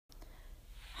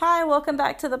Hi, welcome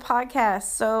back to the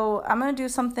podcast. So, I'm going to do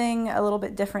something a little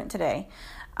bit different today.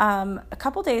 A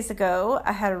couple days ago,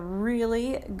 I had a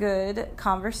really good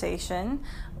conversation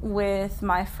with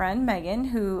my friend Megan,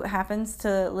 who happens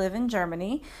to live in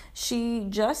Germany. She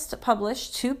just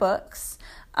published 2 books.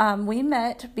 We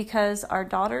met because our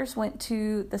daughters went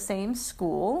to the same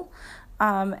school.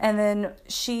 And then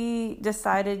she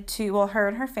decided her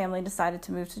and her family decided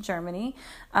to move to Germany.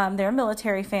 They're a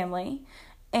military family.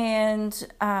 And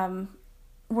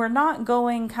we're not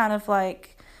going kind of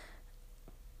like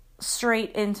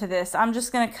straight into this. I'm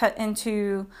just going to cut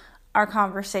into our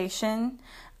conversation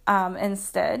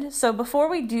instead. So before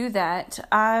we do that,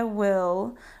 I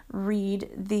will read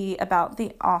about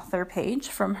the author page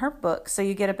from her book so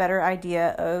you get a better idea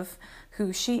of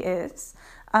who she is.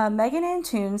 Megan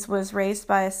Antunes was raised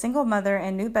by a single mother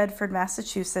in New Bedford,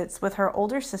 Massachusetts, with her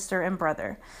older sister and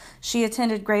brother. She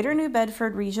attended Greater New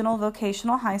Bedford Regional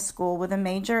Vocational High School with a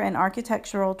major in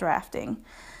architectural drafting.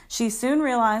 She soon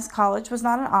realized college was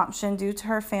not an option due to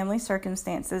her family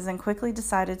circumstances and quickly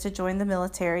decided to join the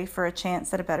military for a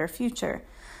chance at a better future.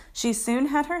 She soon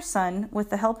had her son. With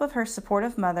the help of her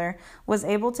supportive mother, was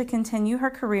able to continue her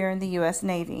career in the U.S.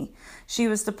 Navy. She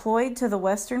was deployed to the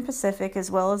Western Pacific as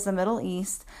well as the Middle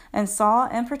East and saw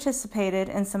and participated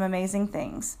in some amazing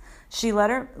things. She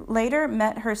later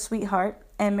met her sweetheart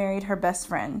and married her best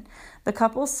friend. The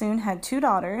couple soon had 2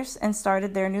 daughters and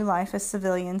started their new life as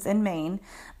civilians in Maine,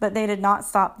 but they did not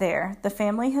stop there. The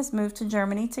family has moved to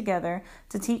Germany together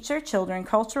to teach their children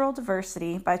cultural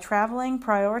diversity by traveling,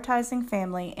 prioritizing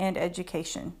family, and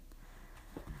education.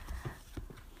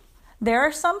 There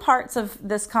are some parts of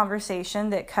this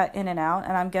conversation that cut in and out,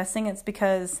 and I'm guessing it's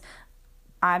because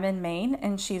I'm in Maine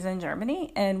and she's in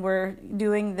Germany, and we're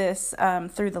doing this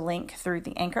through the link through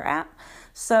the Anchor app.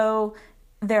 So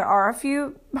there are a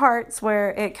few parts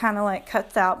where it kind of like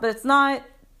cuts out, but it's not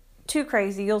too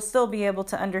crazy. You'll still be able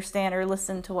to understand or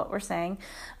listen to what we're saying.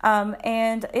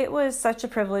 And it was such a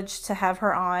privilege to have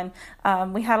her on.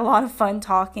 We had a lot of fun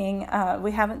talking.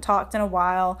 We haven't talked in a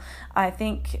while. I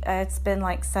think it's been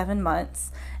like 7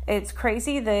 months. It's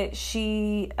crazy that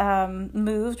she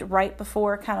moved right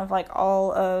before kind of like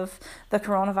all of the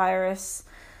coronavirus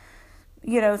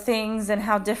things and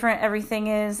how different everything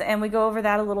is, and we go over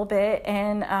that a little bit,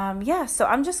 and so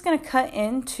I'm just going to cut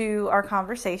into our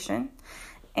conversation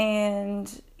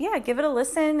and give it a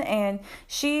listen. And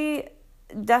she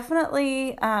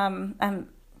definitely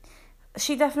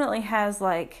has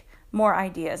like more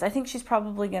ideas. I think she's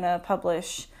probably going to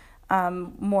publish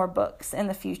more books in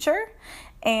the future.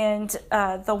 And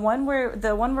the one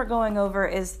we're going over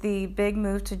is The Big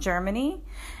Move to Germany.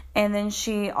 And then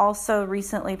she also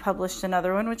recently published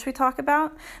another one, which we talk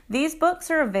about. These books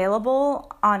are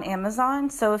available on Amazon.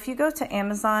 So if you go to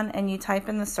Amazon and you type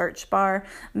in the search bar,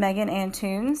 Megan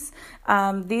Antunes,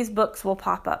 these books will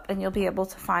pop up and you'll be able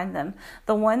to find them.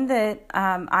 The one that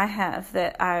I have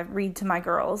that I read to my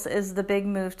girls is The Big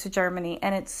Move to Germany.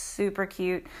 And it's super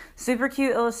cute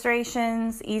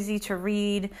illustrations, easy to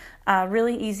read,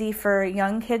 really easy for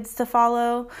young kids to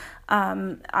follow.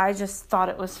 I just thought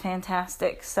it was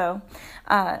fantastic. So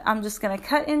I'm just going to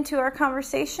cut into our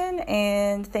conversation,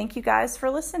 and thank you guys for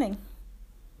listening.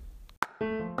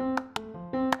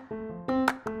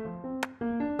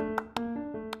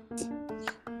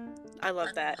 I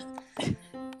love that.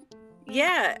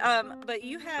 Yeah, but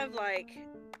you have like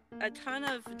a ton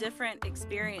of different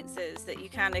experiences that you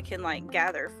kind of can like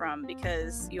gather from,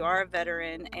 because you are a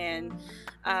veteran and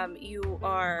you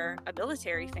are a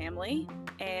military family,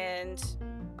 and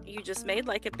you just made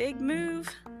like a big move.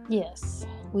 Yes,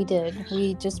 we did.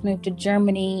 We just moved to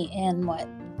Germany in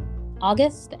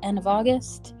end of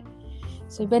August.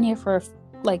 So we've been here for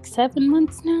like 7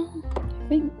 months now, I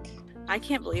think. I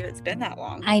can't believe it's been that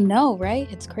long. I know, right?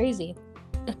 It's crazy.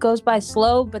 It goes by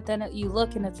slow, but then you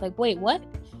look and it's like, wait, what?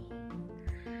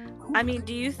 I mean,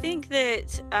 do you think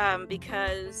that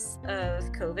because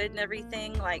of COVID and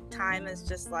everything, like time is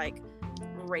just like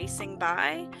racing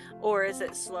by, or is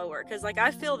it slower? Because like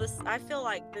I feel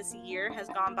like this year has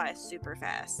gone by super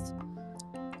fast.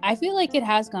 I feel like it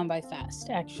has gone by fast,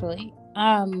 actually.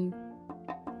 I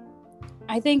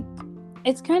think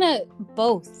it's kind of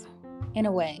both in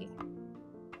a way,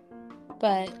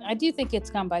 but I do think it's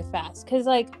gone by fast because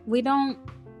like I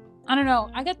don't know,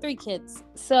 I got 3 kids,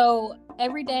 so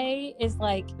every day is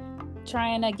like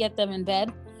trying to get them in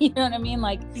bed. You know what I mean?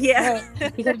 Like, yeah,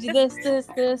 right, you gotta do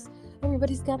this.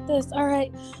 Everybody's got this. All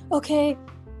right, okay,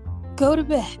 go to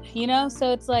bed.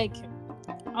 So it's like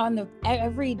on the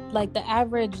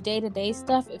average day-to-day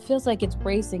stuff, it feels like it's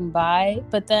racing by.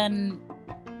 But then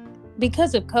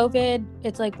because of COVID,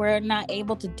 it's like we're not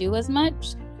able to do as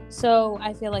much. So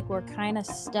I feel like we're kind of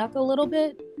stuck a little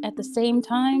bit at the same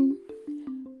time.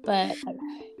 But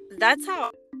that's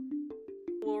how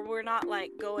we're not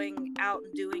like going out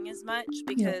and doing as much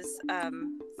because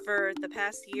for the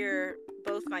past year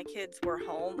both my kids were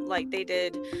home. Like they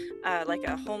did like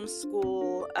a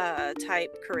homeschool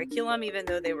type curriculum, even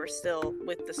though they were still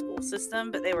with the school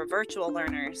system, but they were virtual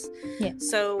learners. Yeah.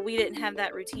 So we didn't have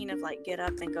that routine of like get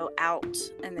up and go out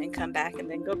and then come back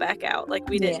and then go back out. Like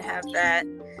we didn't have that.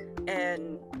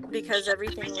 And because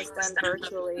everything was done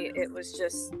virtually, it was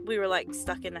just, we were like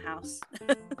stuck in the house.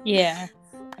 Yeah.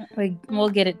 We'll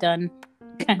get it done.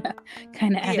 Kind of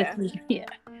attitude. Yeah.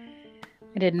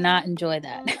 I did not enjoy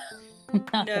that.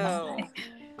 No.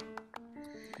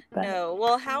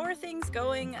 Well, how are things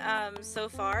going so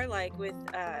far, like with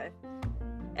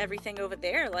everything over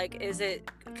there? Like, is it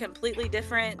completely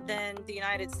different than the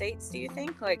United States, do you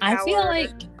think? Like, I feel like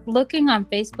looking on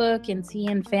Facebook and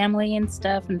seeing family and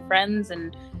stuff and friends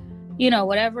and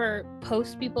whatever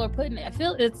posts people are putting,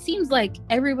 it seems like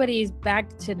everybody's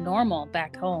back to normal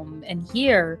back home, and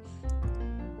here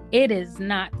it is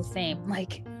not the same.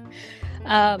 Like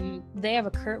they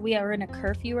have we are in a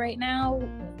curfew right now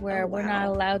where we're not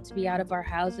allowed to be out of our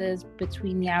houses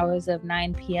between the hours of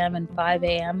 9 p.m. and 5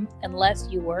 a.m. unless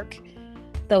you work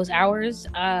those hours.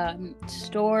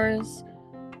 Stores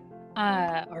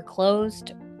are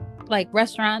closed. Like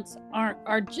restaurants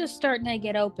are just starting to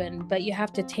get open, but you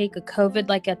have to take a COVID,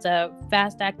 like it's a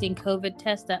fast acting COVID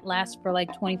test that lasts for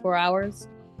like 24 hours.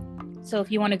 So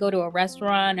if you want to go to a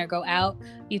restaurant or go out,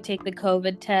 you take the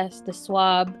COVID test, the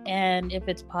swab, and if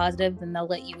it's positive, then they'll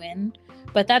let you in.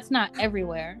 But that's not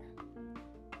everywhere.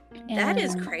 That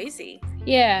is crazy.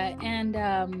 Yeah,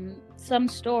 and some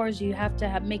stores you have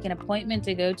to make an appointment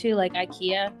to go to, like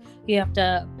IKEA. You have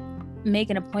to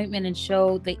make an appointment and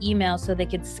show the email so they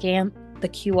could scan the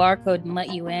QR code and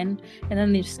let you in, and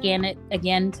then they scan it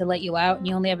again to let you out, and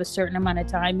you only have a certain amount of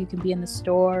time you can be in the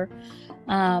store.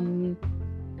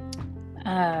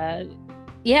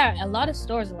 Yeah, a lot of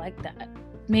stores are like that.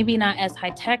 Maybe not as high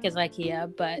tech as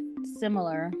IKEA, but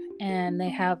similar. And they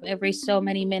have every so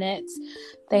many minutes,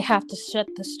 they have to shut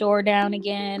the store down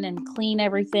again and clean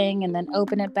everything and then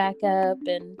open it back up.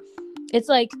 And it's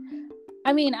like,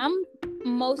 I mean, I'm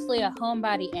mostly a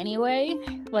homebody anyway,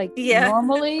 like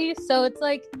normally. So it's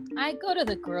like I go to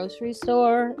the grocery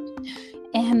store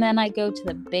and then I go to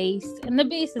the base. And the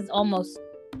base is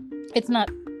it's not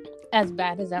as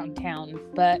bad as out in town,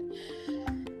 but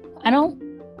I don't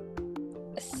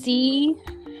see,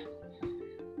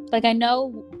 like, I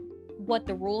know what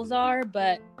the rules are,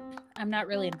 but I'm not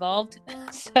really involved.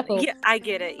 So yeah, I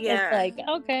get it. Yeah, it's like,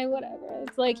 okay, whatever.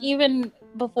 It's like even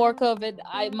before COVID,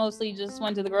 I mostly just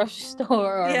went to the grocery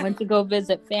store or went to go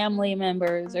visit family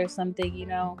members or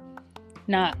something,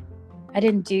 I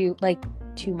didn't do like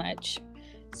too much.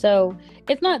 So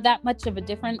it's not that much of a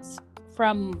difference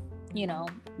from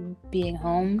being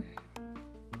home,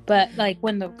 but like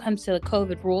when it comes to the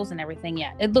COVID rules and everything,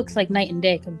 it looks like night and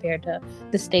day compared to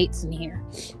the States and here.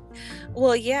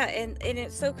 Well, yeah, and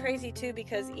it's so crazy too,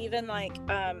 because even like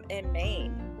in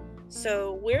Maine,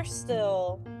 so we're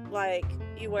still like,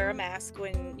 you wear a mask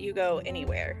when you go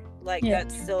anywhere, like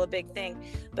that's still a big thing.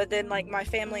 But then like my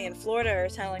family in Florida are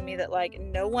telling me that like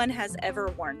no one has ever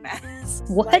worn masks.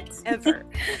 What? Like, ever.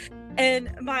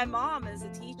 And my mom is a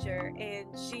teacher, and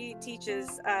she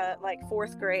teaches like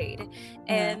 4th grade,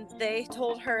 and they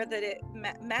told her that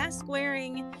mask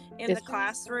wearing in the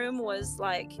classroom was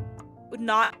like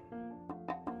not,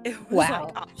 it was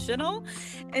like optional.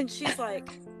 And she's like,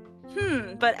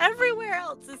 but everywhere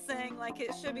else is saying like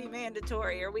it should be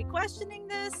mandatory. Are we questioning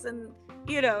this? And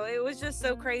it was just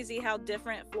so crazy how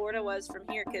different Florida was from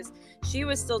here, because she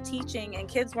was still teaching and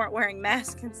kids weren't wearing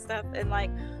masks and stuff, and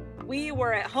like we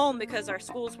were at home because our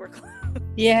schools were closed.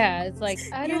 Yeah, it's like,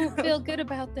 I don't feel good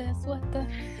about this. What the?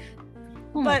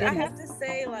 Oh, but I have to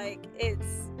say, like,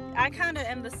 I kind of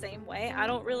am the same way. I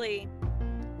don't really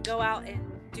go out and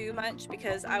do much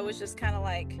because I was just kind of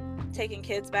like taking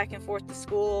kids back and forth to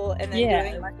school and then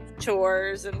doing like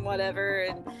chores and whatever.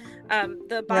 And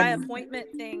the by appointment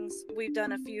things, we've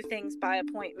done a few things by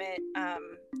appointment,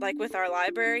 like with our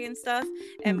library and stuff,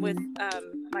 and with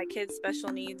my kids' special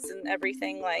needs and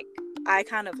everything. Like, I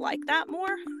kind of like that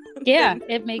more. Yeah,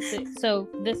 it makes it so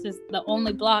this is the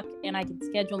only block and I can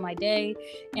schedule my day.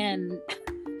 And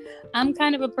I'm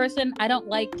kind of a person, I don't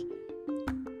like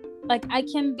I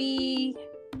can be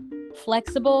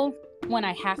flexible when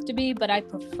I have to be, but I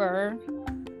prefer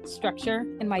structure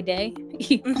in my day.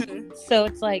 So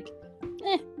it's like,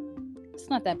 it's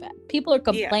not that bad. People are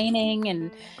complaining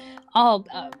and all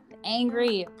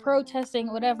angry,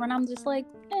 protesting, whatever, and I'm just like,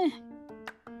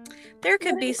 there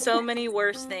could be so many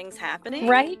worse things happening.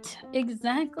 Right?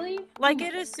 Exactly. Like,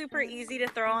 it is super easy to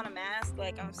throw on a mask.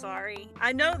 Like, I'm sorry.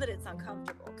 I know that it's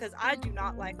uncomfortable because I do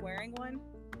not like wearing one.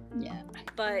 Yeah.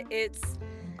 But it's,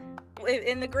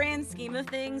 in the grand scheme of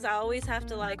things, I always have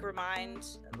to, like, remind,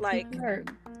 like,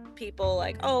 people,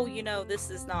 like, oh, you know, this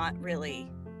is not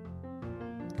really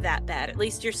that bad. At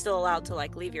least you're still allowed to,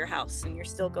 like, leave your house, and you're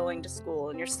still going to school,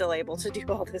 and you're still able to do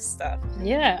all this stuff.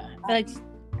 Yeah. Like,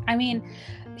 I mean,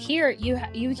 here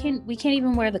we can't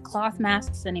even wear the cloth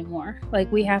masks anymore.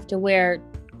 Like, we have to wear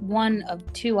one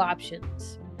of two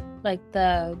options, like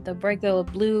the regular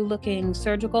blue looking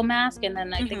surgical mask, and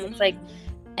then I think it's like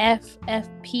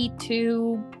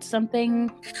FFP2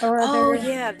 something or other. Oh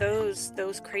yeah, those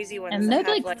crazy ones. And they're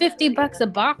like $50 a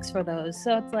box for those.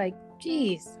 So it's like,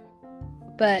 geez.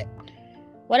 But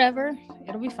whatever,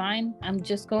 it'll be fine. I'm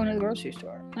just going to the grocery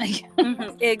store. Like,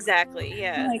 exactly.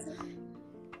 Yeah. Like,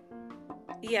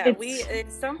 yeah,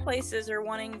 some places are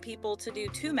wanting people to do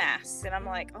 2 masks, and I'm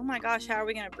like, oh my gosh, how are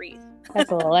we gonna breathe?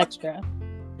 That's a little extra.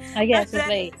 I guess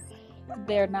if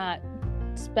they're not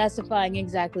specifying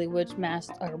exactly which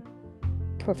masks are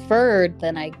preferred,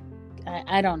 then I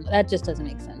don't know. That just doesn't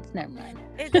make sense. Never mind.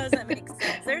 It doesn't make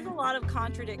sense. There's a lot of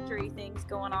contradictory things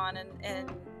going on,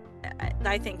 and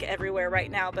I think everywhere right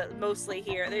now, but mostly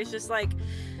here. There's just like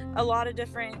a lot of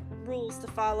different rules to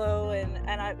follow,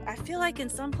 and I feel like in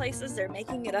some places they're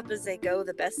making it up as they go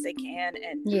the best they can,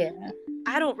 and yeah,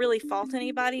 I don't really fault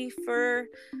anybody for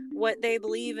what they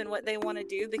believe and what they want to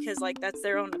do, because like that's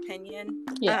their own opinion.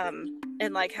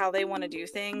 And like how they want to do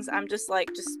things. I'm just like,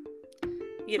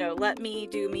 you know, let me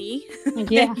do me.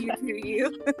 Yeah. You do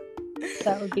you.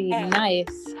 That would be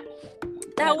nice.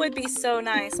 That would be so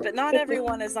nice, but not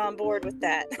everyone is on board with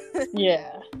that.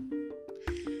 Yeah.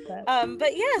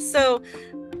 But yeah, so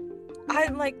I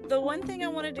like, the one thing I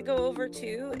wanted to go over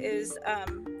too is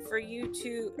for you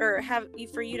to have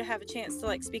a chance to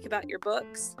like speak about your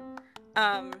books.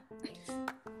 And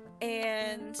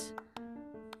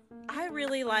I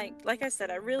really like I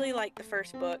said, I really like the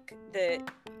first book that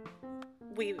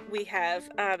we have.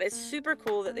 It's super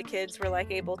cool that the kids were like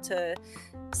able to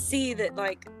see that,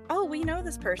 like, oh, we know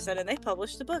this person and they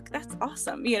published a book. That's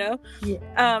awesome, you know?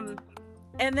 Yeah.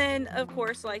 And then of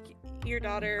course, like, your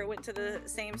daughter went to the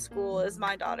same school as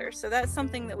my daughter, so that's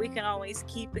something that we can always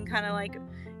keep and kind of like,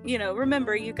 you know,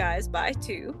 remember you guys by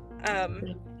too.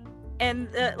 And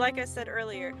like I said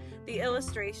earlier, the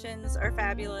illustrations are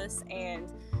fabulous,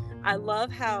 and I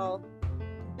love how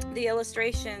the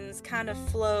illustrations kind of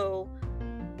flow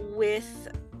with,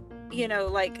 you know,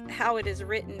 like how it is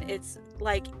written. It's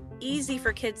like easy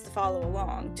for kids to follow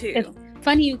along too. It's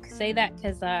funny you say that,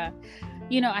 because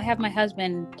you know, I have my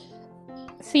husband.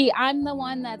 See, I'm the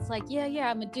one that's like,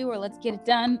 yeah, I'm a doer, let's get it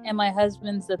done. And my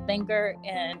husband's the thinker,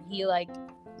 and he like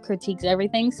critiques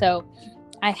everything. So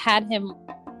I had him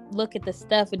look at the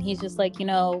stuff, and he's just like, you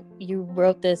know, you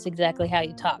wrote this exactly how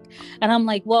you talk. And I'm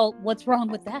like, well, what's wrong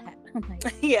with that? I'm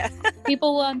like, yeah.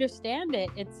 People will understand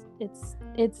it. It's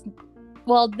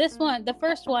well, this one, the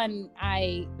first one,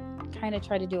 I kind of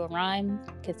try to do a rhyme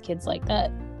because kids like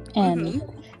that, and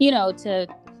you know, to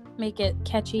make it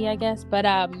catchy, I guess. But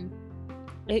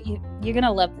you're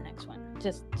gonna love the next one,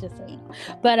 just so you know.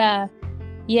 But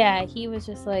yeah, he was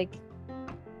just like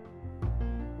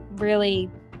really,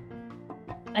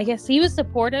 I guess he was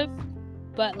supportive,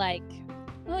 but like,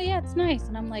 oh yeah, it's nice.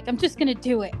 And I'm like, I'm just gonna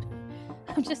do it.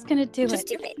 I'm just gonna do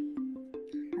it.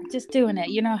 I'm just doing it.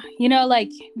 You know,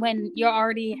 like when you're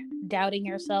already doubting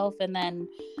yourself, and then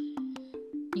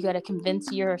you got to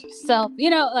convince yourself, you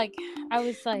know, like I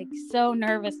was like so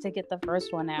nervous to get the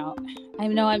first one out. I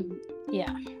know I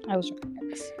was really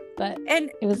nervous, but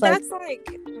it was that's like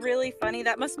really funny.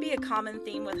 That must be a common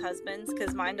theme with husbands,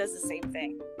 because mine does the same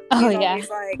thing. Oh, he's yeah. Always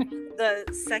like the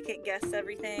second guess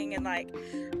everything, and like,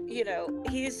 you know,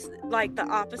 he's like the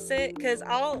opposite, because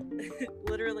I'll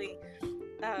literally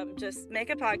just make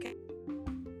a podcast,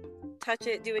 touch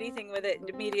it, do anything with it, and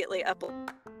immediately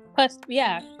upload. Plus,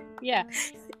 yeah.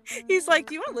 He's like,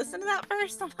 do you want to listen to that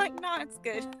first? I'm like, no, it's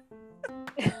good.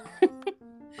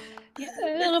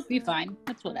 Yeah, it'll be fine.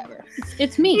 That's whatever.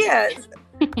 It's me. Yes.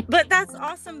 But that's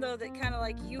awesome though, that kind of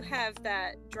like you have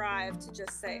that drive to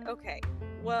just say, okay,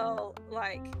 well,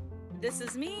 like, this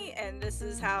is me, and this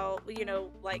is how, you know,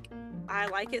 like, I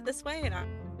like it this way, and I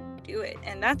do it.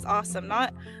 And that's awesome.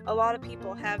 Not a lot of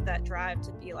people have that drive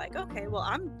to be like, okay, well,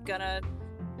 I'm gonna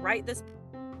write this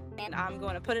and I'm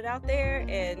going to put it out there,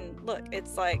 and look,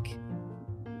 it's like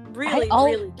really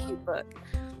cute book.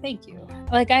 Thank you.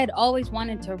 Like, I had always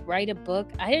wanted to write a book.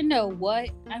 I didn't know what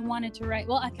I wanted to write.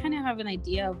 Well, I kind of have an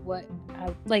idea of what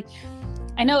I like.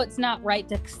 I know it's not right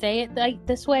to say it like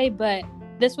this way, but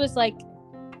this was like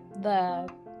the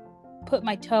put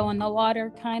my toe in the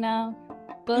water kind of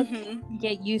book.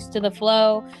 Get used to the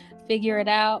flow, figure it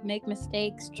out, make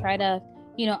mistakes, try to,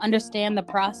 understand the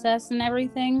process and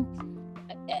everything,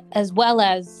 as well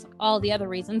as all the other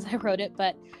reasons I wrote it.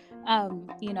 But,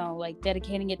 like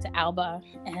dedicating it to Alba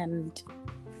and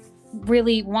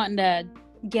really wanting to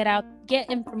get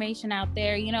information out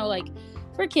there, like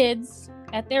for kids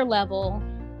at their level,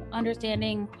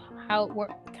 understanding how it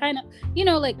works, kind of,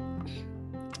 like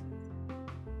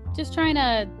just trying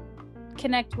to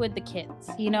connect with the kids,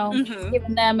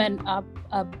 giving them an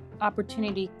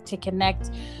opportunity to connect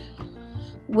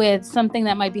with something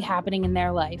that might be happening in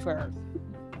their life or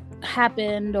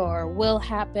happened or will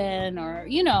happen, or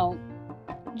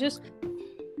I just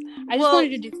wanted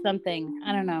to do something.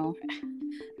 I don't know.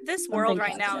 This world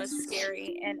right now is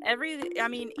scary, and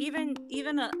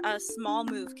even a small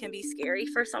move can be scary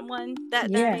for someone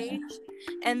that age.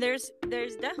 And there's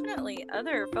definitely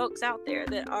other folks out there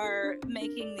that are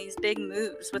making these big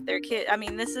moves with their kid. I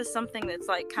mean, this is something that's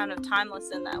like kind of timeless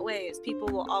in that way, is people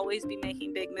will always be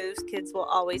making big moves. Kids will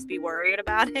always be worried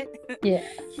about it. Yeah.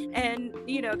 And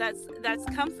that's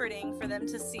comforting for them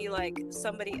to see like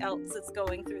somebody else that's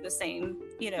going through the same,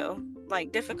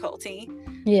 like difficulty.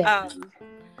 Yeah.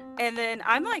 And then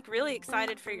I'm like really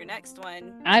excited for your next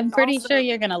one. I'm pretty sure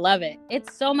you're gonna love it.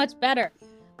 It's so much better.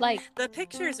 Like the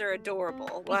pictures are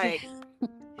adorable. Like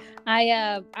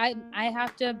I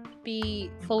have to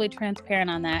be fully transparent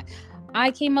on that.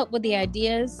 I came up with the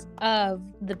ideas of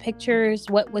the pictures,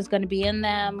 what was going to be in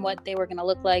them, what they were going to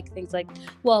look like, things like,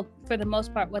 well, for the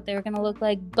most part, what they were going to look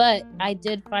like. But I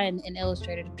did find an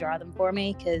illustrator to draw them for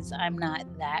me because I'm not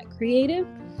that creative.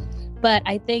 But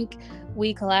I think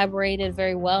we collaborated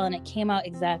very well, and it came out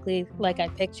exactly like I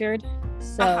pictured.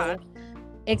 So,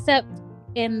 except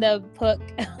in the book,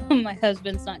 my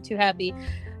husband's not too happy.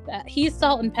 He's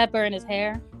salt and pepper in his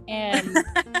hair, and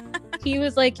he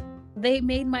was like, they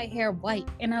made my hair white.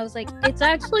 And I was like, it's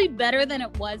actually better than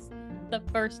it was the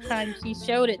first time she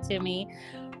showed it to me,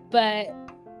 but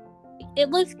it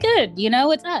looks good,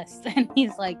 it's us. And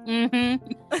he's like,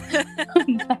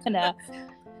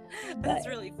 That's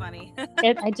really funny.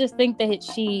 I just think that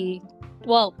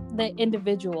the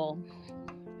individual,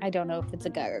 I don't know if it's a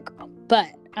guy or a girl, but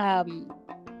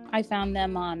I found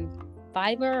them on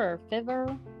Fiverr or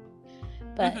Fiverr,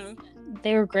 but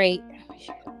they were great.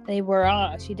 They were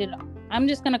I'm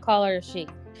just gonna call her a she,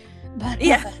 but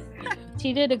yeah.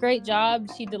 She did a great job.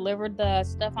 She delivered the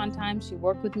stuff on time. She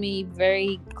worked with me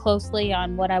very closely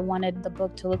on what I wanted the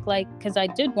book to look like, because I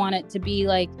did want it to be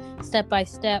like step by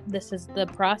step. This is the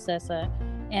process,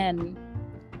 and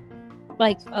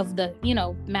like of the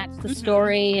match the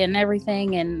story and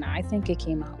everything. And I think it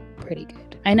came out pretty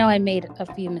good. I know I made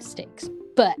a few mistakes,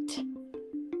 but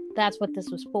that's what this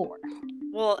was for.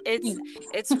 Well, it's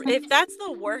if that's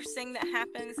the worst thing that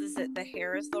happens is that the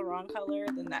hair is the wrong color,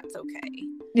 then that's okay.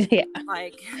 Yeah.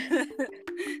 Like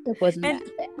it wasn't that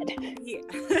bad. Yeah.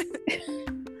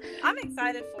 I'm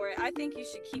excited for it. I think you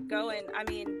should keep going. I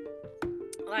mean,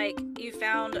 like, you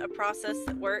found a process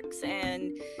that works,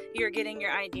 and you're getting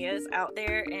your ideas out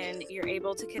there, and you're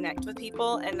able to connect with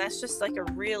people, and that's just like a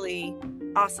really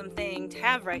awesome thing to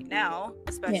have right now,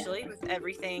 especially with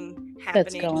everything happening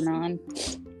that's going on.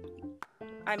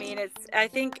 I mean, I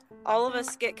think all of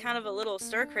us get kind of a little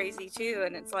stir crazy too,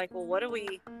 and it's like, well, what do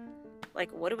we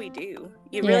do?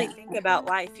 You really think about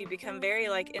life. You become very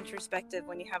like introspective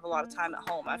when you have a lot of time at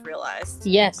home, I've realized.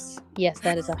 Yes,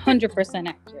 that is 100%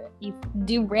 accurate. You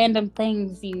do random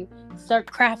things, you start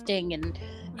crafting, and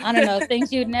I don't know,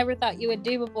 things you never thought you would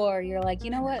do before. You're like, you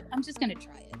know what? I'm just going to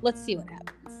try it. Let's see what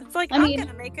happens. It's like, I'm going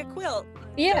to make a quilt.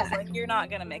 Yeah. Like, you're not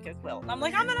going to make a quilt. And I'm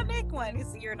like, I'm going to make one.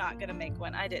 You're not going to make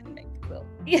one. I didn't make the quilt.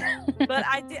 Yeah. But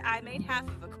I did. I made half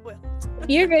of a quilt.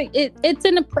 You're great. It's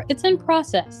in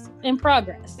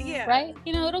progress. Yeah. Right?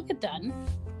 It'll get done.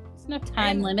 There's no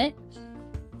time limit.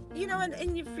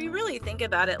 And if you really think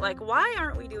about it, like, why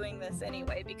aren't we doing this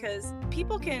anyway? Because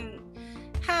people can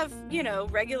have,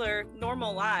 regular,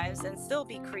 normal lives and still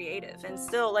be creative, and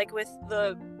still, like, with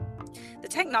the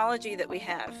technology that we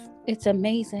have. It's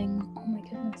amazing. Oh my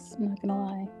goodness. I'm not gonna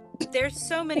lie. There's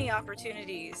so many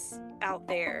opportunities out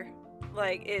there.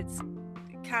 Like, it's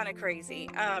kind of crazy.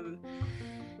 And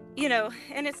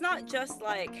it's not just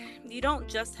like, you don't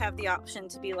just have the option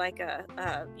to be like a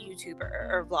YouTuber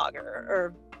or vlogger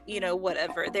or,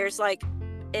 whatever. There's like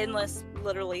endless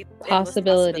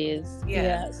possibilities.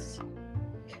 Yes.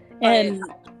 And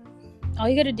all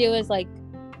you got to do is like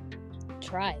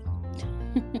try.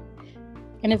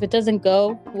 And if it doesn't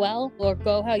go well or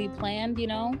go how you planned,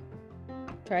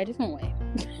 try a different way.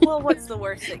 Well, what's the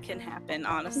worst that can happen,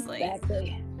 honestly?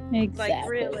 Exactly. Like,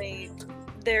 really,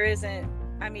 there isn't.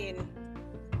 I mean,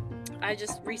 I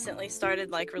just recently started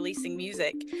like releasing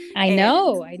music. I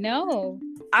know.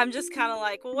 I'm just kind of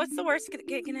like, well, what's the worst that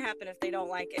can happen if they don't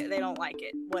like it? They don't like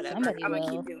it. Whatever. Somebody I'm will.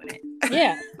 gonna keep doing it.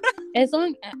 Yeah. As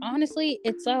long, honestly,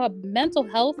 it's a mental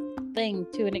health thing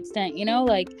to an extent, you know,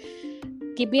 like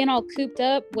being all cooped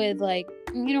up with, like,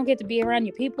 you don't get to be around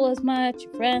your people as much,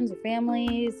 your friends, your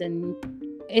families, and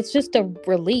it's just a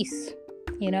release,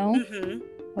 you know,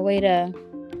 a way to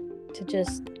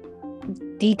just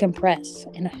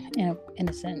decompress in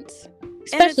a sense,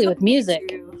 especially with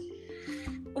music.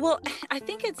 Well, I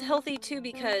think it's healthy too,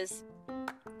 because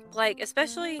like,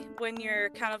 especially when you're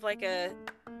kind of like a,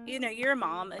 you know, you're a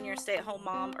mom and you're a stay-at-home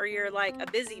mom, or you're like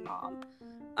a busy mom,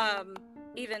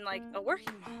 even like a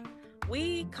working mom,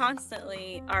 we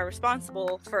constantly are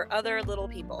responsible for other little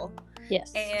people.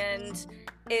 Yes. And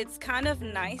it's kind of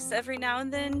nice every now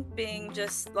and then being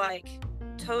just like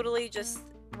totally just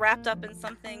wrapped up in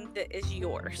something that is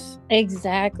yours.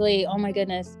 Exactly. Oh my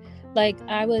goodness. Like,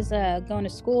 I was going to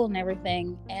school and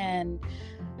everything, and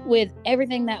with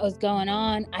everything that was going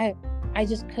on, I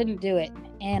just couldn't do it,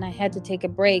 and I had to take a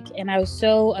break, and I was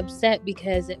so upset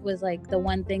because it was like the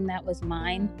one thing that was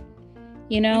mine,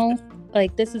 you know,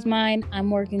 like, this is mine. I'm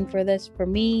working for this for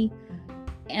me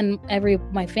and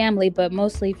my family, but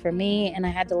mostly for me, and I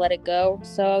had to let it go.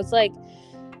 So I was like,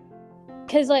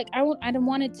 because like I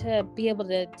wanted to be able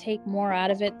to take more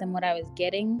out of it than what I was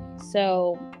getting.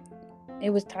 So it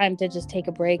was time to just take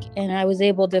a break, and I was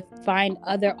able to find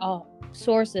other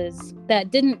sources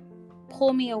that didn't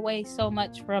pull me away so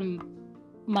much from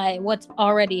what's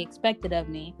already expected of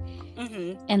me,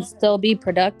 and still be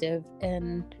productive.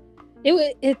 And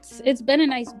it's been a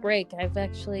nice break. I've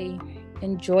actually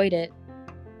enjoyed it.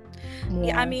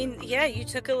 Yeah, I mean, yeah, you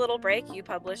took a little break. You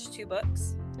published 2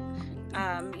 books.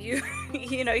 You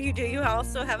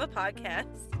also have a podcast.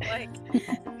 Like,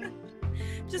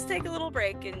 just take a little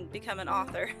break and become an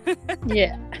author.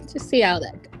 Yeah, just see how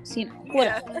that goes, you know.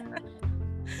 Whatever.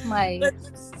 Yeah. My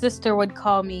sister would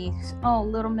call me, oh,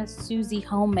 little Miss Susie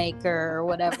Homemaker or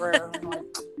whatever.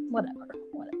 Like, whatever.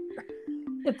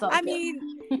 It's all I good. mean,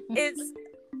 it's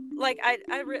like I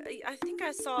think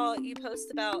I saw you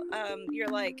post about you're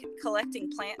like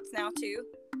collecting plants now too.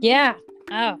 Yeah.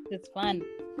 Oh, it's fun.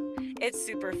 It's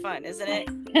super fun, isn't it?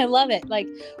 I love it. Like,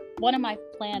 one of my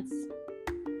plants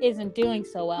isn't doing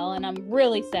so well, and I'm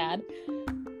really sad.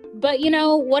 But, you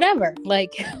know, whatever.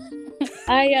 Like,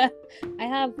 I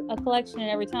have a collection, and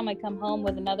every time I come home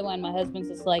with another one, my husband's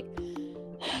just like,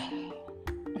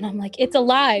 and I'm like, it's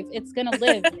alive. It's gonna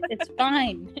live. It's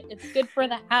fine. It's good for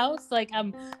the house. Like,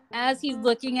 as he's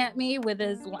looking at me with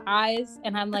his eyes,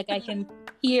 and I'm like, I can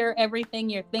hear everything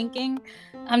you're thinking.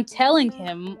 I'm telling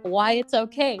him why it's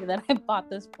okay that I bought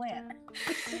this plant.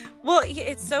 Well,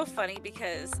 it's so funny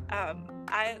because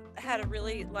I had a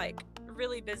really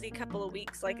busy couple of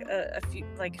weeks, like a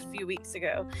few weeks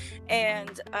ago,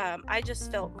 and I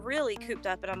just felt really cooped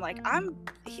up, and I'm like,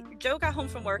 Joe got home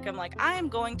from work. I'm like, I am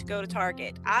going to go to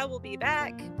Target. I will be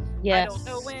back. Yes. I don't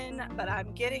know when, but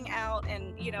I'm getting out,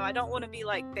 and you know, I don't want to be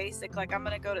like basic, like I'm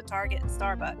gonna go to Target and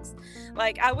Starbucks.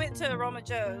 Like, I went to Aroma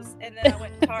Joe's, and then I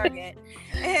went to Target,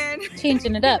 and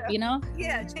changing it up, you know?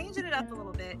 Yeah, changing it up a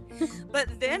little bit. But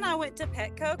then I went to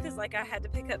Petco because like I had to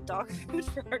pick up dog food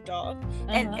for our dog,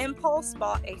 and impulse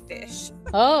bought a fish.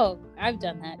 Oh, I've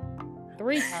done that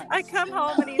 3 times. I come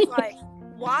home and he's like,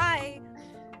 why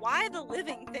the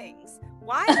living things?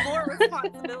 Why more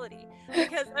responsibility?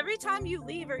 Because every time you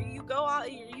leave or you go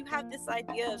out, you have this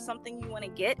idea of something you want to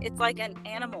get. It's like an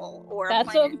animal or a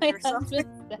plant or something.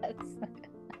 Says.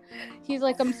 He's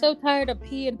like, I'm so tired of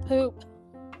pee and poop.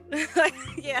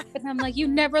 Yeah. And I'm like, you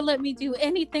never let me do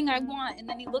anything I want. And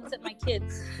then he looks at my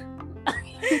kids.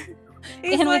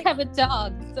 And like, we have a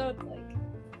dog. So it's like,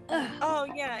 ugh. Oh,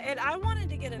 yeah. And I wanted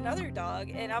to get another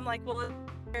dog. And I'm like, well,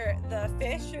 the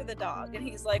fish or the dog? And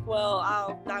he's like, well,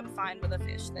 I'm fine with a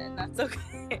fish then. That's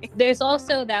okay. There's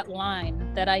also that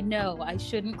line that I know I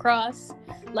shouldn't cross.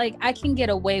 Like, I can get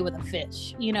away with a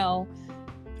fish, you know,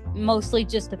 mostly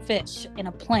just a fish in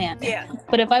a plant. Yeah.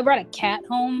 But if I brought a cat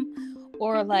home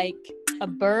or like a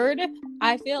bird,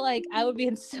 I feel like I would be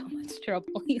in so much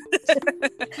trouble.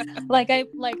 like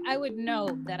I would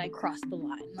know that I crossed the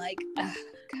line. Like, God.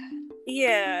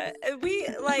 Yeah, we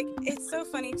like, it's so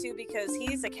funny too because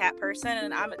he's a cat person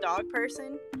and I'm a dog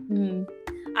person.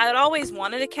 Mm-hmm. I had always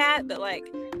wanted a cat, but like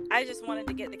I just wanted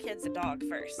to get the kids a dog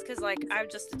first because like I'm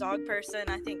just a dog person.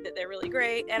 I think that they're really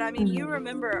great, and I mean, you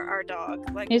remember our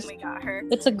dog, like when we got her.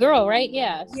 It's a girl, right?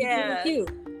 Yeah. Yeah. Really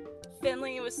cute.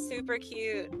 Finley was super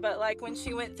cute, but like when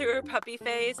she went through her puppy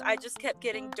phase, I just kept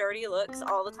getting dirty looks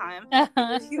all the time.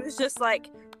 He was just like,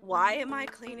 why am I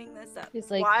cleaning this up? It's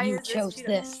like, why you is chose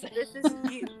this. This is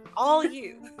you, all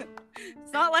you.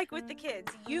 It's not like with the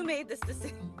kids. You made this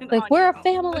decision. Like, we're a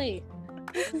family.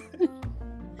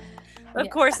 Of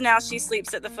course, now she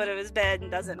sleeps at the foot of his bed and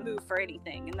doesn't move for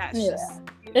anything, and that's just...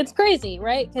 It's crazy,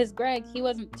 right? Because Greg, he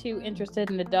wasn't too interested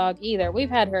in the dog either. We've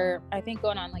had her, I think,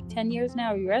 going on like 10 years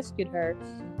now. We rescued her,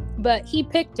 but he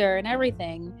picked her and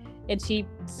everything, and she's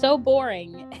so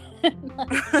boring.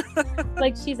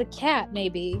 like she's a cat,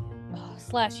 maybe,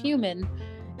 / human.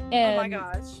 And oh my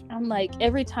gosh. I'm like,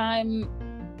 every time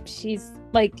she's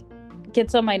like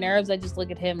gets on my nerves, I just look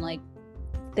at him like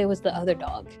there was the other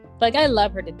dog. Like, I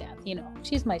love her to death, you know,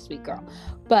 she's my sweet girl,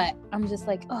 but I'm just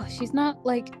like, oh, she's not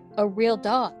like a real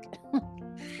dog.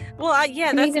 Well,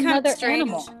 yeah, that's kind of strange.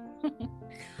 Animal.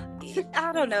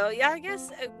 I don't know. Yeah, I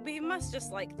guess we must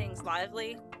just like things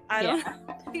lively. I don't know.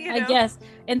 You know? I guess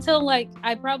until like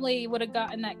I probably would have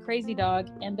gotten that crazy dog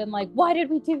and been like, why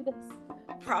did we do this?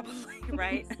 Probably,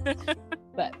 right?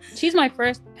 But she's my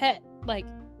first pet, like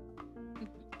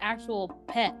actual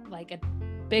pet, like a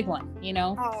big one, you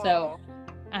know. Aww. So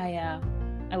I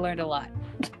learned a lot.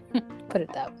 Put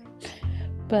it that way.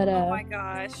 But oh my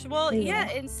gosh. Well, yeah.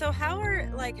 And so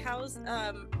how's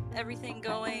everything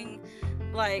going?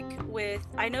 Like with,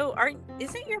 I know,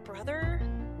 isn't your brother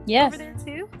over there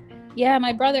too? Yeah,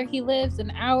 my brother, he lives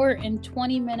an hour and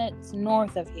 20 minutes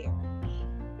north of here.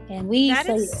 And that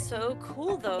is so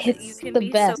cool though, that you can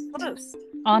be so close.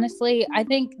 Honestly, I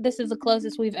think this is the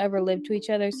closest we've ever lived to each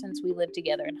other since we lived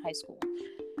together in high school.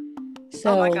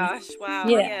 So, oh my gosh, wow.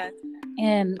 Yeah.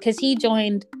 And because he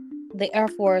joined the Air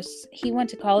Force, he went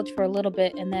to college for a little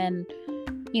bit, and then,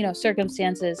 you know,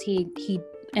 circumstances, he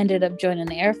ended up joining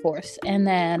the Air Force, and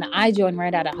then I joined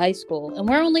right out of high school, and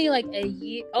we're only like a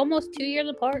year, almost 2 years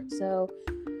apart, so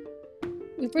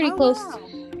we're pretty close. Wow.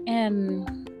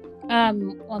 And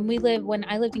when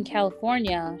I lived in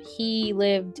California, he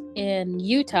lived in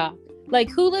Utah. Like,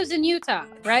 who lives in Utah,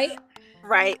 right?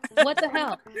 Right. What the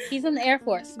hell? He's in the Air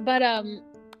Force. But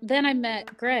then I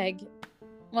met Greg.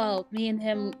 Well, me and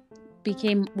him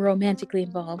became romantically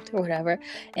involved or whatever.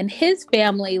 And his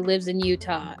family lives in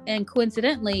Utah. And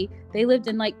coincidentally, they lived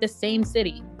in like the same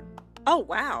city. Oh,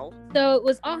 wow. So it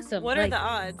was awesome. What are the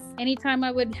odds? Anytime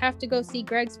I would have to go see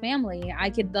Greg's family, I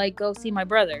could like go see my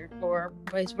brother or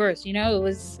vice versa. You know,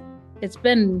 it's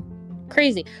been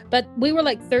crazy. But we were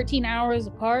like 13 hours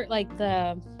apart, like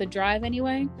the drive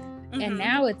anyway. Mm-hmm. And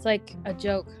now it's like a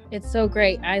joke. It's so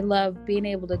great. I love being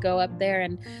able to go up there.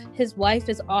 And his wife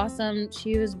is awesome.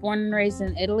 She was born and raised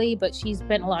in Italy, but she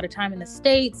spent a lot of time in the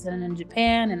States and in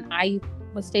Japan. And I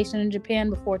was stationed in Japan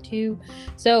before too.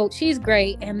 So she's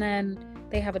great. And then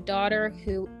they have a daughter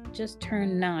who just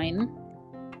turned 9.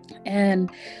 And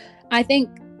I think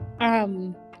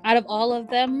out of all of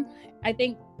them, I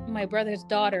think my brother's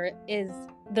daughter is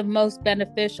the most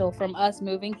beneficial from us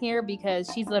moving here,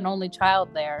 because she's an only child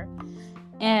there,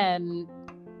 and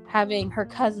having her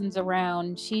cousins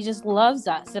around, she just loves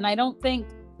us. And I don't think,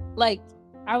 like,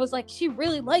 I was like, she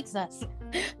really likes us.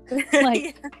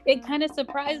 Like, yeah. It kind of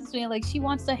surprises me. Like, she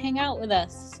wants to hang out with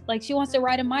us. Like, she wants to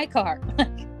ride in my car.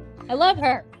 I love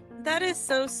her. That is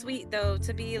so sweet though,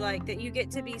 to be like that. You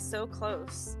get to be so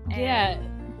close. Yeah.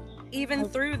 Even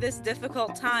through this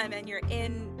difficult time, and you're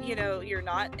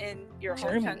not in your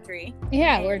home country.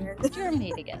 Yeah, we're in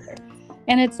Germany together.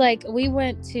 And it's like, we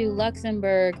went to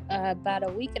Luxembourg about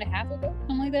a week and a half ago,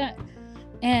 something like that.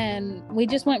 And we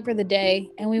just went for the day,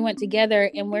 and we went together,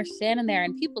 and we're standing there,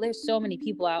 and there's so many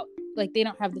people out. Like, they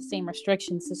don't have the same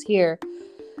restrictions as here.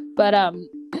 But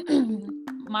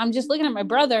I'm just looking at my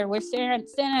brother. We're standing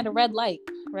at a red light,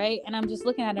 right? And I'm just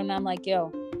looking at him, and I'm like, yo,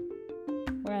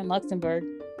 we're in Luxembourg.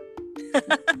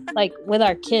 Like, with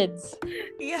our kids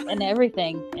and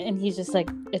everything. And he's just like,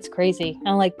 it's crazy.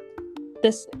 I'm like,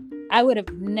 this, I would have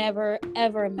never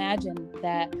ever imagined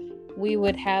that we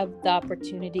would have the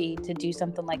opportunity to do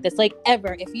something like this, like,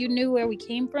 ever. If you knew where we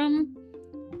came from,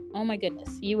 oh my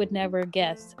goodness, you would never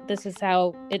guess this is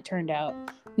how it turned out.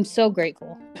 I'm so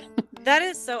grateful. That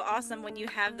is so awesome when you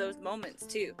have those moments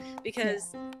too,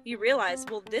 because you realize,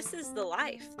 well, this is the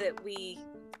life that we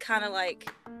kind of like,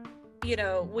 you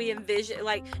know, we envision,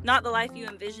 like, not the life you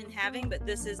envision having, but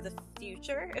this is the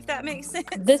future, if that makes sense.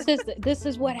 This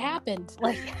is what happened.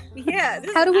 Like, yeah,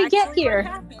 how do we get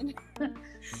here?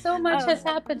 So much has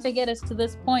happened to get us to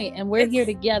this point, and we're here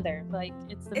together. Like,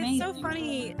 it's amazing. It's so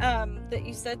funny that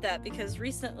you said that, because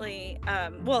recently,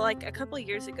 like a couple of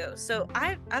years ago, so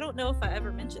I don't know if I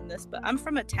ever mentioned this, but I'm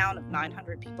from a town of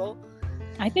 900 people.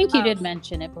 I think you did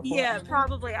mention it before. Yeah,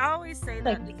 probably. I always say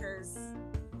that because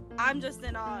I'm just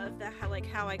in awe of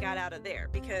how I got out of there,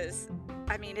 because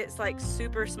I mean, it's like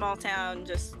super small town,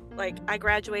 just like I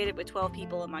graduated with 12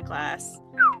 people in my class.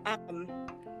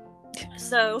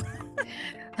 So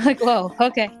like, whoa,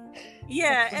 okay.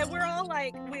 Yeah, and we're all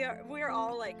like we're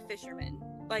all like fishermen.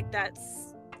 Like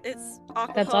it's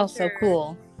aquaculture. That's also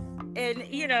cool. And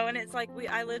you know, and it's like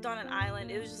I lived on an island.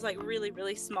 It was just like really,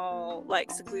 really small,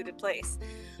 like secluded place.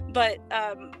 But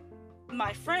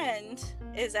my friend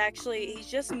he's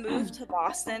just moved to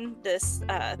Boston this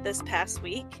past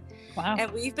week. Wow.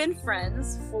 And we've been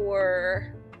friends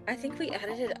for, I think we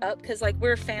added it up because like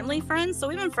we're family friends, so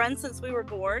we've been friends since we were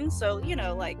born, so you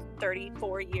know, like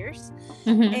 34 years.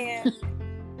 And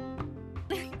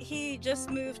he just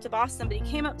moved to Boston, but he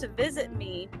came up to visit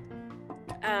me,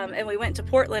 and we went to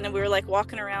Portland, and we were like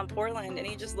walking around Portland, and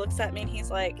he just looks at me and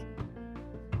he's like,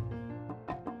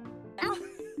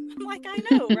 I'm like, I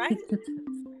know, right?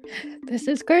 This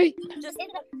is great. Just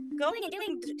ended up going and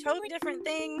doing totally different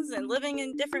things and living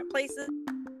in different places.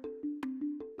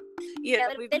 Yeah,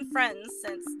 we've been friends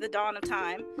since the dawn of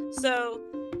time, so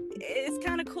it's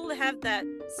kind of cool to have that,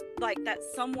 like, that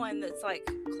someone that's like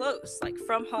close, like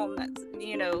from home, that's,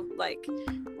 you know, like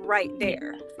right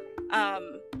there.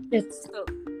 So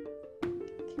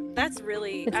that's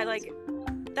really,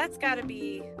 that's got to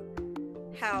be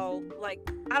how, like,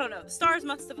 I don't know, stars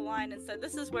must have aligned and said,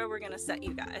 this is where we're gonna set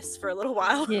you guys for a little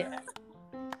while. Yeah,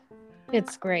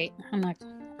 it's great. I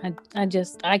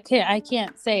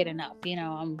can't say it enough, you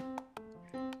know.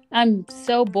 I'm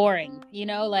so boring, you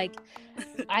know, like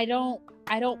I don't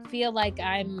feel like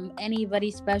I'm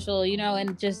anybody special, you know,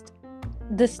 and just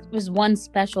this was one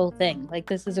special thing. Like,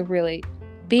 this is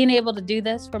being able to do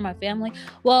this for my family,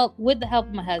 well, with the help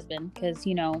of my husband, because,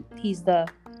 you know, he's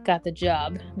got the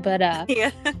job, but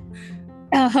yeah.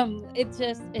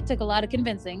 It took a lot of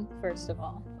convincing, first of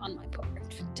all, on my part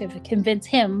to convince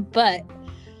him, but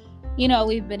you know,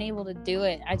 we've been able to do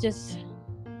it. I just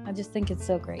think it's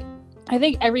so great. I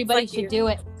think everybody should do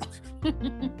it.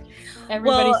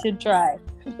 Everybody should try.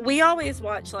 We always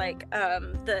watch like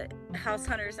the House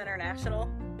Hunters International,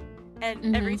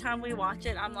 and every time we watch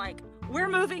it, I'm like, we're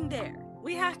moving there.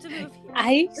 We have to move here.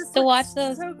 I used to watch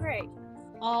those so great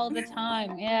all the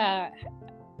time. Yeah,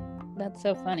 that's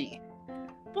so funny.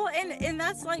 Well, and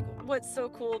that's like what's so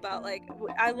cool about, like,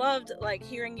 I loved like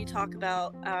hearing you talk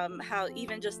about how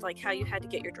even just like how you had to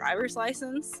get your driver's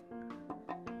license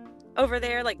over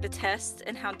there, like the test,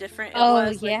 and how different it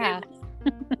was. Yeah.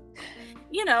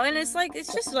 You know, and it's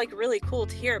just like really cool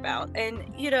to hear about,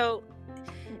 and you know,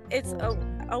 it's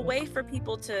a way for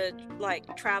people to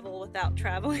like travel without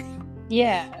traveling.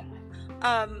 Yeah.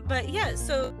 But yeah,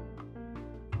 so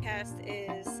podcast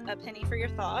is A Penny for Your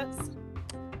Thoughts.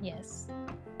 Yes.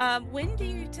 When do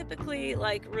you typically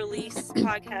like release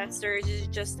podcasts, or is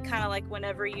it just kind of like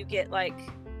whenever you get like,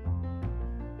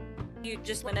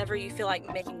 whenever you feel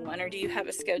like making one, or do you have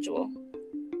a schedule?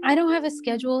 I don't have a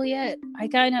schedule yet. I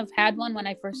kind of had one when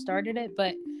I first started it,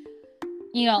 but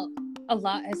you know, a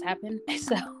lot has happened.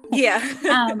 So yeah.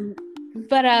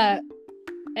 But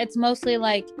it's mostly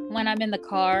like when I'm in the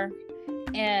car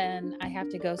and I have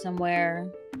to go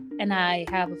somewhere and I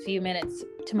have a few minutes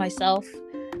to myself,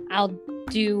 I'll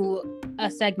do a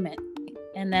segment,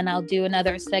 and then I'll do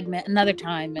another segment another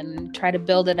time and try to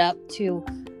build it up to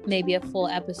maybe a full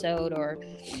episode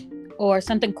or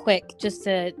something quick just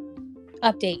to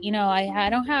update. You know, I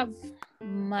don't have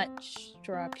much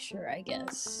structure, I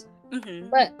guess.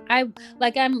 But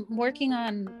I'm working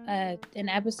on an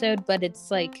episode, but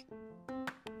it's like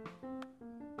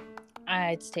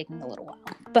it's taking a little while.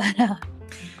 But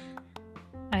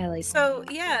I like. So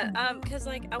yeah, because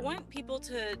like I want people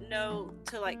to know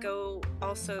to like go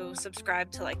also subscribe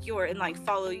to like and like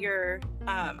follow your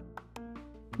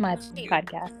my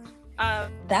podcast.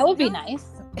 That would be nice.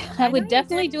 I would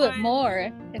definitely do it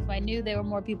more if I knew there were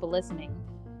more people listening.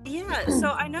 Yeah,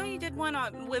 so I know you did one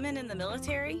on women in the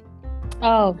military.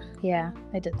 Oh, yeah,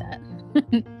 I did that.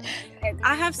 And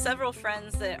I have several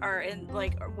friends that are in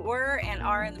were and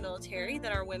are in the military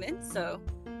that are women, so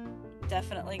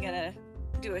definitely gonna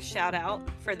do a shout out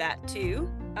for that too.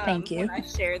 Thank you. When I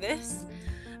share this.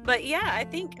 But yeah, I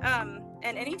think and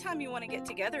anytime you want to get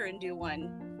together and do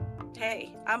one,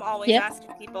 hey, I'm always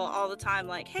asking people all the time,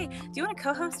 like, hey, do you want to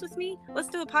co-host with me? Let's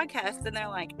do a podcast. And they're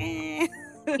like, eh.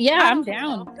 Yeah, I'm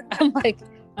down. I'm like,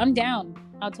 I'm down.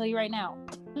 I'll tell you right now.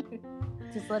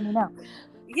 Just let me know.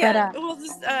 Yeah, but, we'll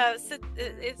just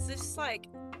it's just like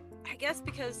I guess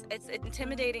because it's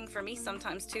intimidating for me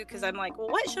sometimes too, because I'm like, well,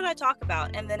 what should I talk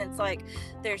about? And then it's like,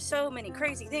 there's so many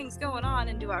crazy things going on,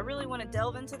 and do I really want to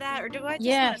delve into that, or do I just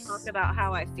want to talk about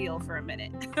how I feel for a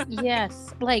minute?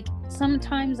 Yes. Like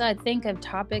sometimes I think of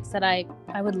topics that I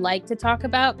would like to talk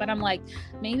about, but I'm like,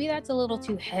 maybe that's a little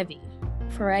too heavy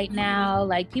for right now.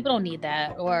 Like people don't need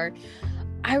that. Or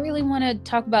I really want to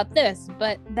talk about this,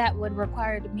 but that would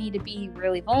require me to be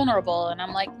really vulnerable. And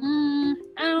I'm like,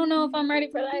 I don't know if I'm ready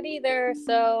for that either.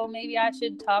 So maybe I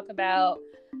should talk about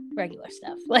regular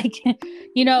stuff. Like,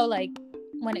 like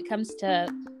when it comes to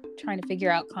trying to figure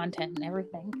out content and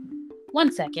everything.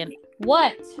 1 second.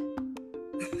 What?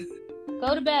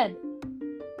 Go to bed.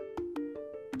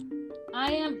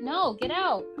 No, get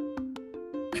out.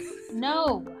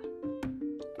 No.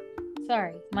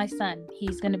 Sorry, my son.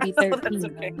 He's going to be 13.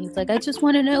 Okay. And he's like, I just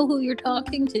want to know who you're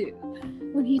talking to.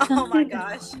 When he oh my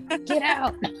gosh. Get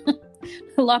out.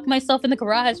 Lock myself in the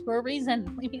garage for a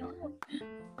reason. Leave me alone.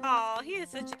 Oh, he is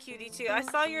such a cutie too. I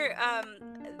saw your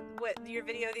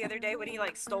video the other day when he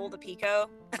like stole the Pico.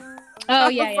 Oh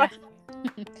yeah.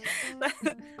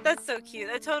 That's so cute.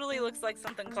 That totally looks like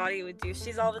something Claudia would do.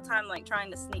 She's all the time like trying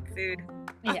to sneak food.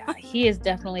 Yeah, he is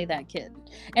definitely that kid.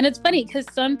 And it's funny because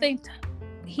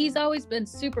he's always been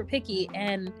super picky,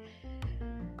 and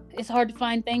it's hard to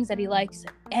find things that he likes,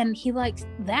 and he likes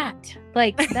that.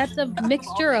 Like that's a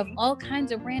mixture of all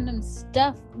kinds of random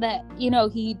stuff that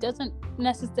he doesn't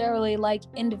necessarily like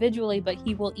individually, but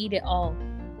he will eat it all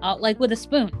out like with a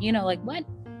spoon. Like what?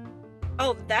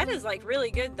 Oh, that is like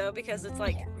really good though, because it's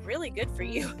like really good for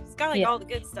you. It's got like all the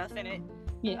good stuff in it.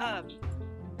 Yeah.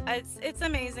 It's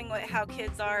amazing how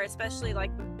kids are, especially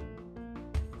like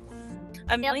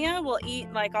Amelia will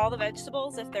eat like all the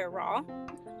vegetables if they're raw.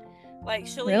 Like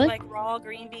she'll eat like raw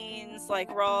green beans,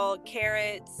 like raw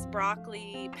carrots,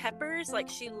 broccoli, peppers. Like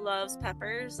she loves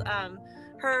peppers.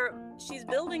 She's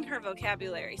building her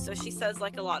vocabulary, so she says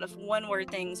like a lot of one-word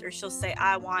things, or she'll say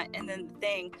I want and then the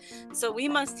thing. So we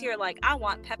must hear like I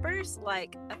want peppers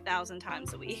like 1,000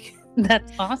 times a week.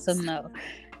 That's awesome though.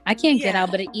 I can't get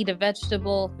out but to eat a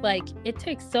vegetable. Like it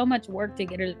takes so much work to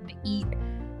get her to eat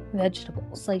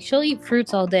vegetables. Like she'll eat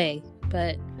fruits all day,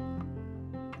 but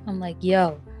I'm like,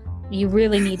 yo, you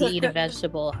really need to eat a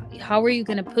vegetable. How are you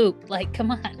gonna poop? Like, come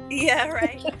on. Yeah,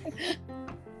 right.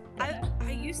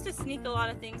 I used to sneak a lot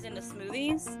of things into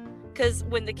smoothies, because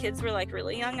when the kids were like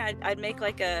really young, I'd make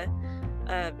like a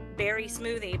berry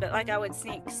smoothie, but like I would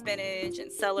sneak spinach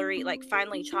and celery, like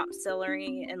finely chopped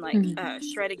celery, and like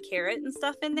shredded carrot and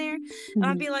stuff in there. And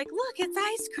I'd be like, look, it's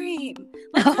ice cream.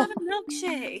 Let's have a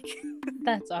milkshake.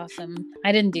 That's awesome.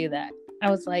 I didn't do that. I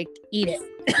was like, eat it.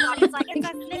 It's like, it's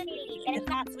a smoothie and it's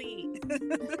not sweet.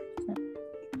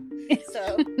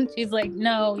 So she's like,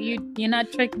 no, you're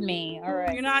not tricking me. All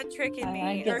right, you're not tricking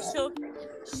me. Or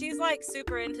she's like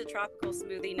super into tropical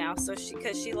smoothie now, so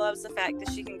because she loves the fact that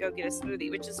she can go get a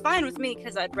smoothie, which is fine with me,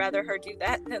 because I'd rather her do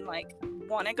that than like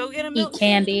want to go get a milkshake. Eat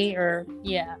candy or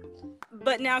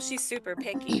But now she's super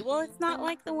picky. Well, it's not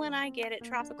like the one I get at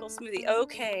Tropical Smoothie.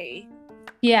 Okay.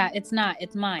 Yeah, it's not.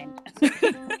 It's mine.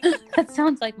 That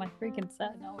sounds like my freaking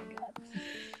son. Oh my god.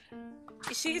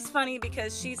 She's funny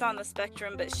because she's on the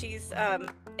spectrum, but she's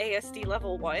ASD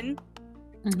level 1.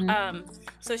 Mm-hmm.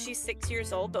 So she's 6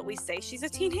 years old, but we say she's a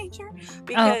teenager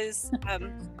because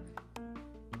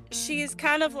she's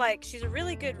kind of like, she's a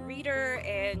really good reader,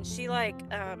 and she like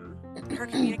her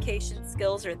communication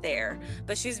skills are there,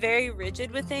 but she's very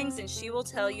rigid with things, and she will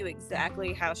tell you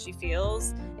exactly how she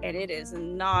feels, and it is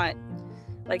not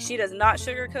like, she does not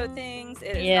sugarcoat things.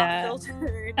 It is not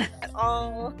filtered at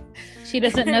all. She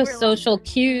doesn't know social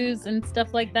cues and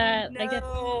stuff like that.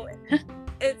 No,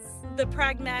 it's the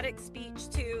pragmatic speech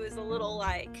too is a little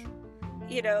like,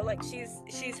 like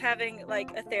she's having like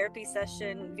a therapy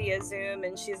session via Zoom,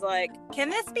 and she's like, can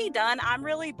this be done? I'm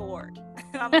really bored.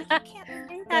 And I'm like, you can't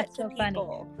say that to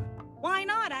people. Funny. Why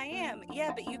not? I am.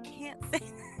 Yeah, but you can't say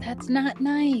that. That's not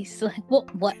nice. Like,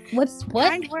 what's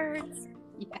kind words?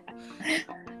 Yeah.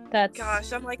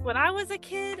 Gosh, I'm like, when I was a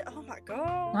kid, oh my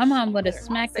god, my mom would have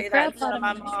smacked the crap out of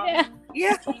my mom.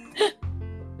 Yeah.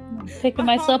 Picking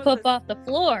myself up off the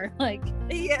floor, like.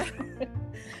 Yeah.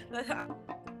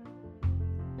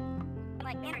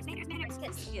 Like manners.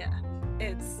 Yeah,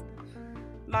 it's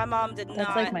my mom did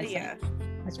not. Like my son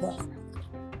as well.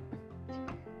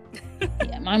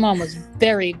 Yeah, my mom was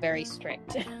very, very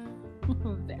strict.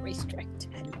 Very strict.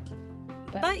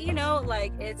 But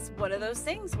like, it's one of those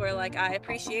things where like I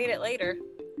appreciate it later.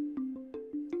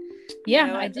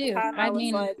 Yeah, I do. I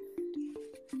mean, like